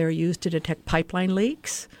 They're used to detect pipeline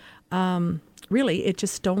leaks. Really, it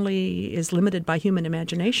just only is limited by human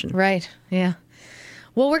imagination. Right, yeah.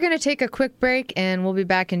 Well, we're going to take a quick break, and we'll be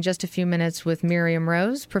back in just a few minutes with Miriam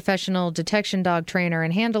Rose, professional detection dog trainer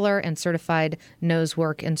and handler and certified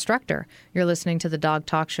Nosework instructor. You're listening to the Dog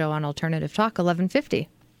Talk Show on Alternative Talk 1150.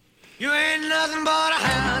 You ain't nothing but a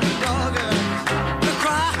hound dog, you're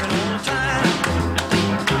crying all the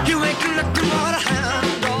time. You ain't nothing but a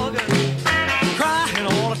hound dog, crying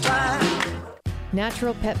all the time.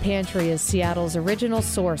 Natural Pet Pantry is Seattle's original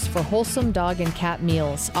source for wholesome dog and cat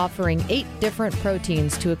meals, offering 8 different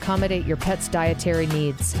proteins to accommodate your pet's dietary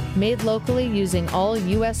needs. Made locally using all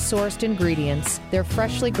U.S.-sourced ingredients, their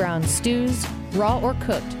freshly ground stews, raw or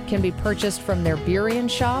cooked, can be purchased from their Burien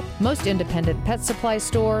shop, most independent pet supply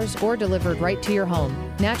stores, or delivered right to your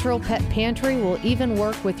home. Natural Pet Pantry will even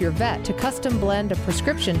work with your vet to custom blend a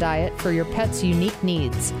prescription diet for your pet's unique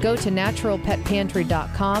needs. Go to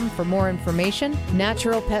naturalpetpantry.com for more information.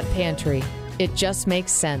 Natural Pet Pantry. It just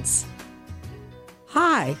makes sense.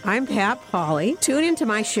 Hi, I'm Pat Pauley. Tune into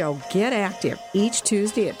my show, Get Active, each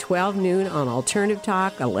Tuesday at 12 noon on Alternative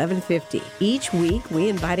Talk 1150. Each week, we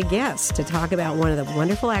invite a guest to talk about one of the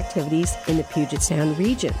wonderful activities in the Puget Sound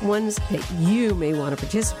region, ones that you may want to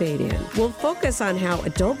participate in. We'll focus on how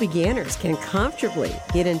adult beginners can comfortably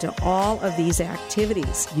get into all of these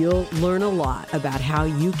activities. You'll learn a lot about how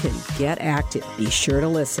you can get active. Be sure to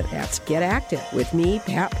listen. That's Get Active with me,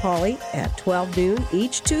 Pat Pauley, at 12 noon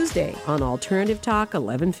each Tuesday on Alternative Talk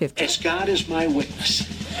 1150. As God is my witness,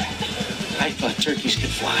 I thought turkeys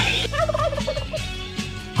could fly.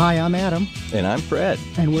 Hi, I'm Adam. And I'm Fred.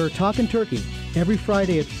 And we're Talking Turkey every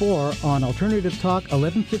Friday at 4 on Alternative Talk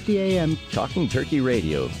 1150 AM. Talking Turkey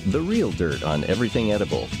Radio, the real dirt on everything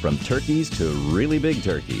edible, from turkeys to really big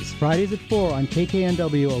turkeys. Fridays at 4 on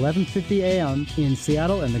KKNW 1150 AM in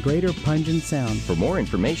Seattle and the greater Puget Sound. For more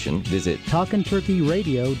information, visit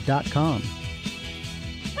TalkinTurkeyRadio.com.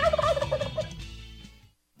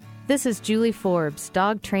 This is Julie Forbes,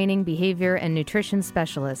 dog training, behavior, and nutrition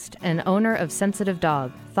specialist, and owner of Sensitive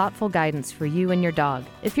Dog, thoughtful guidance for you and your dog.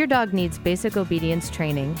 If your dog needs basic obedience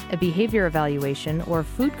training, a behavior evaluation, or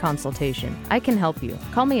food consultation, I can help you.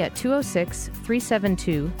 Call me at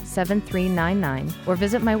 206-372-7399 or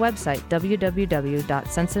visit my website,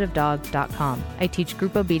 www.sensitivedog.com. I teach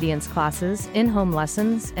group obedience classes, in-home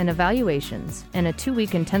lessons, and evaluations, and a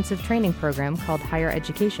 2-week intensive training program called Higher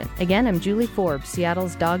Education. Again, I'm Julie Forbes,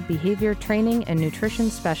 Seattle's dog behavior training and nutrition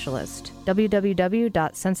specialist.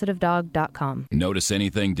 www.sensitivedog.com. Notice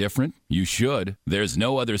anything different? You should. There's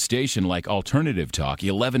no other station like Alternative Talk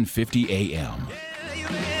 1150 AM.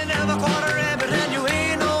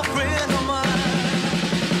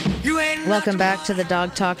 Welcome back to the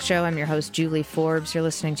Dog Talk Show. I'm your host, Julie Forbes. You're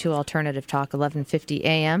listening to Alternative Talk 1150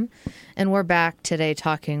 AM. And we're back today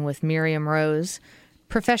talking with Miriam Rose,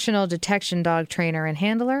 professional detection dog trainer and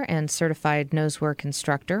handler and certified Nosework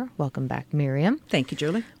instructor. Welcome back, Miriam. Thank you,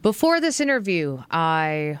 Julie. Before this interview,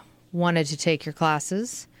 I wanted to take your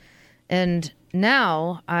classes, and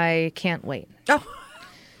now I can't wait. Oh,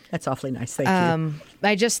 that's awfully nice. Thank you.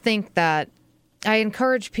 I just think that I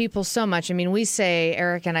encourage people so much. I mean, we say,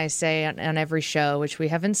 Eric and I say on every show, which we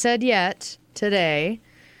haven't said yet today,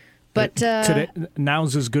 but today,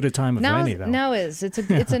 now's as good a time as any, though. Now is. It's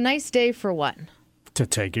a nice day for what? To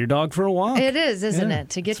take your dog for a walk. It is, isn't it?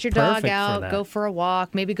 To get your dog out, go for a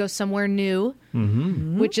walk, maybe go somewhere new,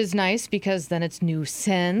 which is nice because then it's new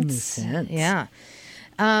scents. New scents. Yeah.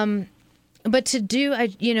 But to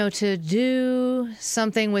do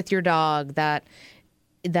something with your dog that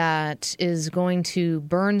is going to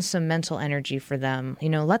burn some mental energy for them,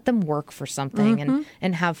 let them work for something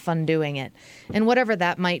and have fun doing it. And whatever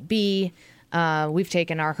that might be, we've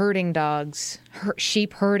taken our herding dogs,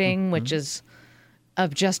 sheep herding, which is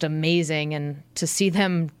just amazing. And to see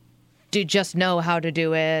them just know how to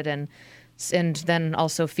do it and then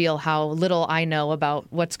also feel how little I know about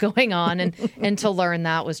what's going on and to learn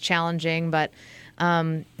that was challenging. But,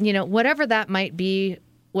 whatever that might be,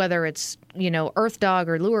 whether it's, earth dog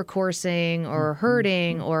or lure coursing or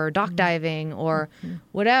herding or dock diving or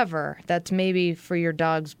whatever, that's maybe for your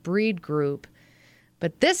dog's breed group.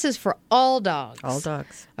 But this is for all dogs. All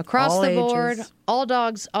dogs. Across all the ages. board, all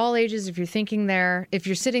dogs, all ages. If you're sitting there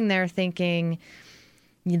thinking,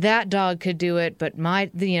 that dog could do it, but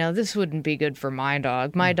this wouldn't be good for my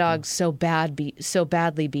dog. My dog's so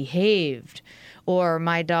badly behaved, or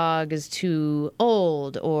my dog is too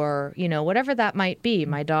old, or whatever that might be.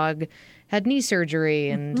 My dog had knee surgery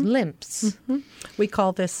and limps. We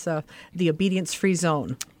call this the obedience-free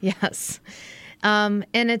zone. Yes. And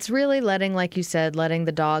it's really like you said, letting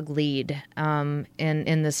the dog lead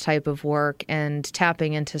in this type of work and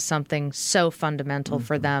tapping into something so fundamental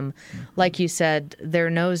for them. Like you said, their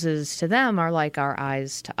noses to them are like our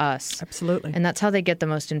eyes to us. Absolutely. And that's how they get the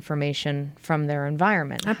most information from their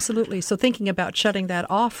environment. Absolutely. So thinking about shutting that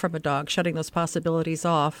off from a dog, shutting those possibilities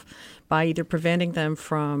off by either preventing them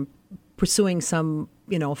from pursuing some,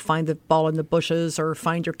 find the ball in the bushes or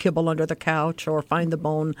find your kibble under the couch or find the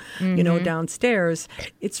bone, downstairs.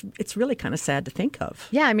 It's really kind of sad to think of.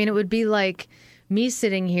 Yeah, it would be like me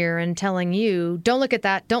sitting here and telling you, don't look at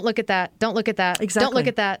that, don't look at that, don't look at that, exactly. Don't look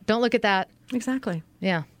at that, don't look at that. Exactly.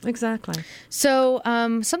 Yeah. Exactly. So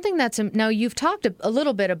something that's, now you've talked a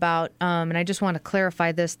little bit about, and I just want to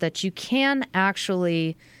clarify this, that you can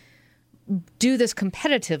actually do this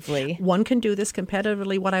competitively. One can do this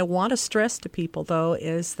competitively. What I want to stress to people, though,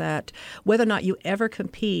 is that whether or not you ever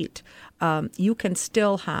compete, you can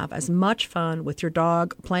still have as much fun with your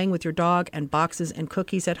dog, playing with your dog and boxes and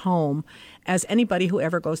cookies at home as anybody who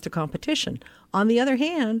ever goes to competition. On the other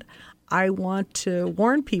hand, I want to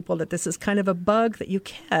warn people that this is kind of a bug that you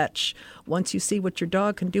catch once you see what your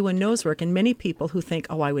dog can do in Nosework. And many people who think,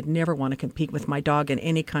 I would never want to compete with my dog in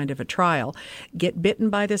any kind of a trial, get bitten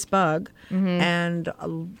by this bug and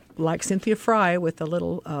like Cynthia Fry with a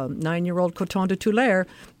little 9-year-old Coton de Tulare,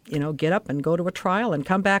 get up and go to a trial and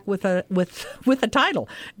come back with a title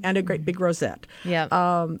and a great big rosette.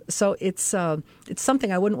 Yeah. So it's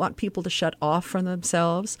something I wouldn't want people to shut off from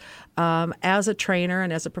themselves. As a trainer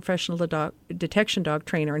and as a professional detection dog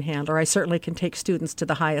trainer and handler, I certainly can take students to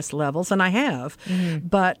the highest levels, and I have.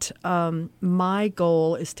 But my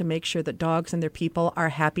goal is to make sure that dogs and their people are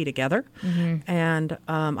happy together. And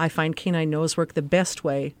I find canine Nosework the best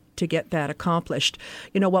way to get that accomplished.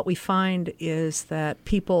 What we find is that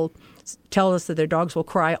people tell us that their dogs will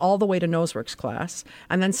cry all the way to Noseworks class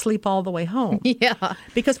and then sleep all the way home. Yeah.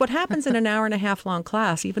 Because what happens in an hour and a half long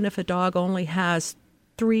class, even if a dog only has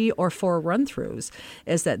 3 or 4 run-throughs,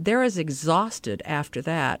 is that they're as exhausted after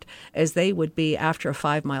that as they would be after a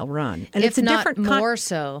 5-mile run. And it's a different more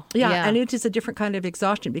so. Yeah, and it is a different kind of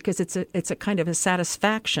exhaustion because it's a kind of a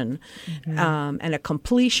satisfaction and a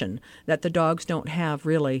completion that the dogs don't have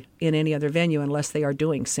really in any other venue unless they are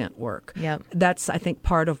doing scent work. Yep. That's, I think,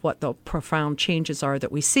 part of what the profound changes are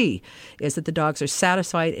that we see, is that the dogs are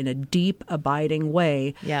satisfied in a deep, abiding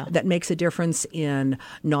way that makes a difference in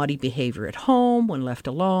naughty behavior at home when left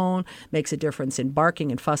alone, makes a difference in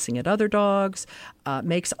barking and fussing at other dogs,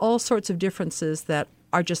 makes all sorts of differences that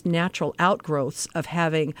are just natural outgrowths of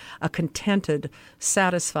having a contented,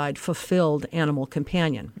 satisfied, fulfilled animal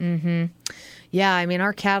companion. Yeah,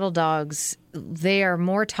 our cattle dogs, they are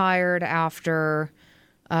more tired after,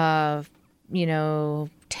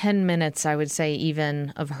 10 minutes, I would say,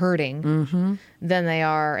 even of herding than they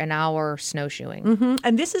are an hour snowshoeing.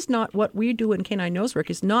 And this is not what we do in canine Nosework,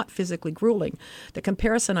 is not physically grueling. The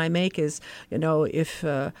comparison I make is, if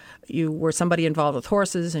you were somebody involved with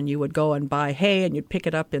horses and you would go and buy hay and you'd pick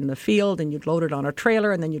it up in the field and you'd load it on a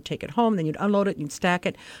trailer and then you'd take it home, then you'd unload it and you'd stack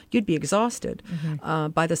it, you'd be exhausted.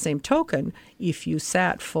 By the same token, if you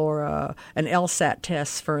sat for an LSAT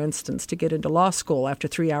test, for instance, to get into law school after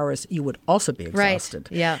 3 hours, you would also be exhausted.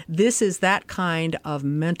 Right. Yeah. This is that kind of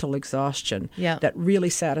mental exhaustion that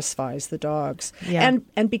really satisfies the dogs. Yeah.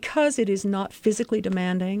 And because it is not physically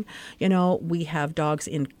demanding, we have dogs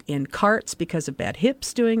in carts because of bad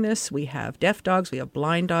hips doing this. We have deaf dogs. We have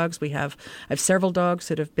blind dogs. I have several dogs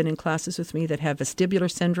that have been in classes with me that have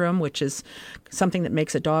vestibular syndrome, which is something that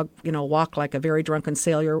makes a dog, walk like a very drunken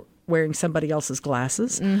sailor wearing somebody else's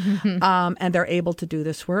glasses. And they're able to do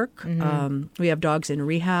this work. We have dogs in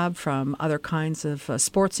rehab from other kinds of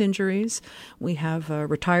sports injuries. We have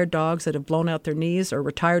retired dogs that have blown out their knees, or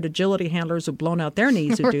retired agility handlers who've blown out their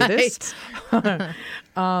knees who do this.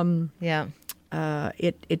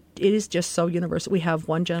 It is just so universal. We have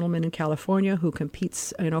one gentleman in California who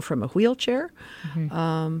competes, from a wheelchair.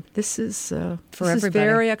 This is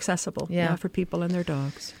very accessible for people and their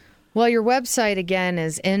dogs. Well, your website, again,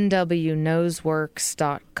 is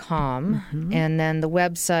nwnoseworks.com. And then the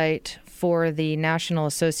website for the National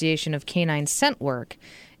Association of Canine Scent Work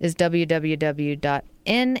is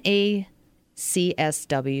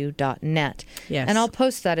www.nacsw.net. Yes. And I'll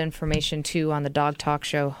post that information, too, on the Dog Talk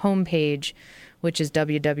Show homepage, which is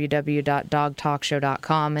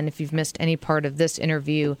www.dogtalkshow.com. And if you've missed any part of this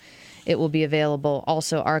interview, it will be available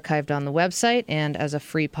also archived on the website and as a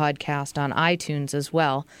free podcast on iTunes as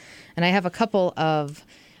well. And I have a couple of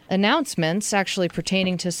announcements actually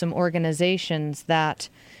pertaining to some organizations that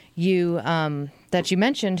you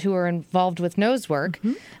mentioned who are involved with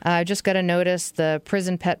Nosework. I just got a notice the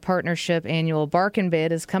Prison Pet Partnership annual Bark and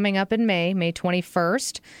Bid is coming up in May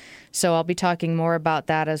 21st. So I'll be talking more about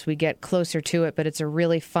that as we get closer to it, but it's a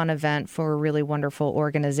really fun event for a really wonderful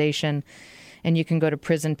organization. And you can go to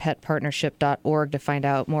prisonpetpartnership.org to find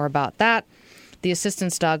out more about that. The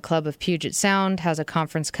Assistance Dog Club of Puget Sound has a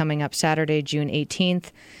conference coming up Saturday, June 18th.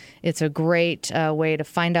 It's a great way to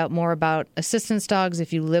find out more about assistance dogs.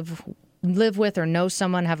 If you live with or know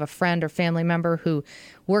someone, have a friend or family member who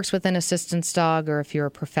works with an assistance dog, or if you're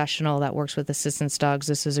a professional that works with assistance dogs,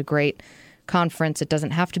 this is a great conference. It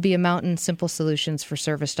doesn't have to be a mountain. Simple solutions for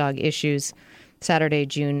service dog issues. Saturday,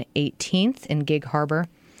 June 18th in Gig Harbor.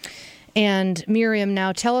 And Miriam,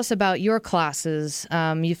 now tell us about your classes.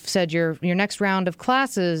 You've said your next round of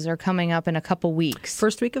classes are coming up in a couple weeks.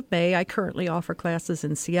 First week of May, I currently offer classes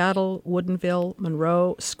in Seattle, Woodinville,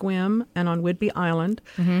 Monroe, Sequim, and on Whidbey Island.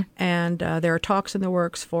 And there are talks in the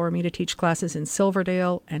works for me to teach classes in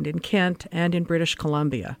Silverdale and in Kent and in British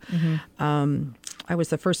Columbia. I was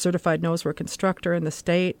the first certified nosework instructor in the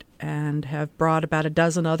state and have brought about a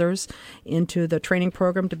dozen others into the training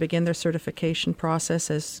program to begin their certification process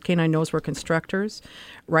as canine nosework instructors.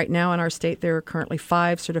 Right now in our state, there are currently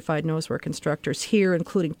 5 certified nosework instructors here,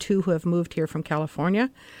 including 2 who have moved here from California.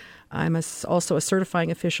 I'm also a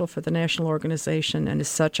certifying official for the national organization, and as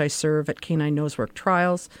such, I serve at Canine Nosework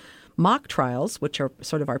Trials, mock trials, which are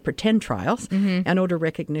sort of our pretend trials, and odor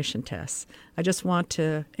recognition tests. I just want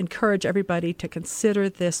to encourage everybody to consider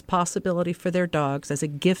this possibility for their dogs as a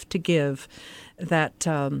gift to give that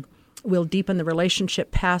will deepen the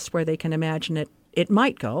relationship past where they can imagine it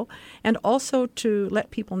might go, and also to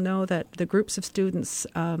let people know that the groups of students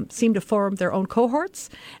seem to form their own cohorts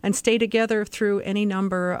and stay together through any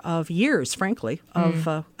number of years, frankly,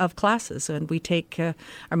 of classes. And we take our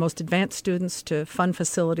most advanced students to fun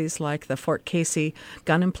facilities like the Fort Casey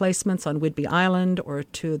gun emplacements on Whidbey Island, or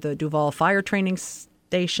to the Duval Fire Training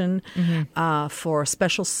Station for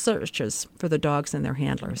special searches for the dogs and their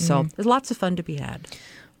handlers. So there's lots of fun to be had.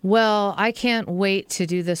 Well, I can't wait to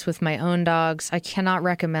do this with my own dogs. I cannot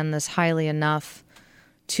recommend this highly enough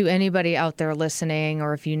to anybody out there listening,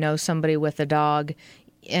 or if you know somebody with a dog.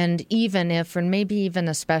 And even if, or maybe even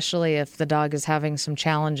especially if the dog is having some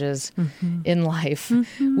challenges in life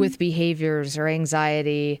with behaviors or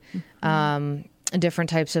anxiety, different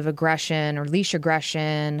types of aggression or leash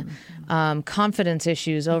aggression, confidence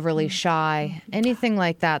issues, overly shy, anything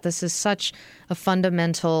like that. This is such a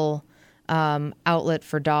fundamental outlet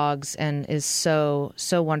for dogs and is so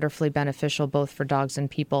wonderfully beneficial both for dogs and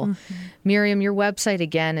people. Miriam, your website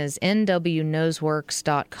again is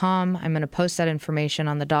nwnoseworks.com. I'm going to post that information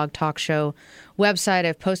on the Dog Talk Show website.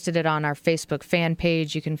 I've posted it on our Facebook fan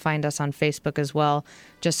page. You can find us on Facebook as well.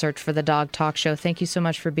 Just search for the Dog Talk Show. Thank you so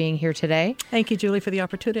much for being here today. Thank you, Julie, for the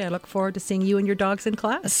opportunity. I look forward to seeing you and your dogs in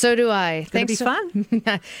class. So do I. It's going to be fun.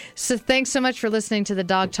 So thanks so much for listening to the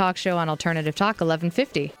Dog Talk Show on Alternative Talk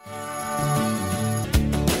 1150.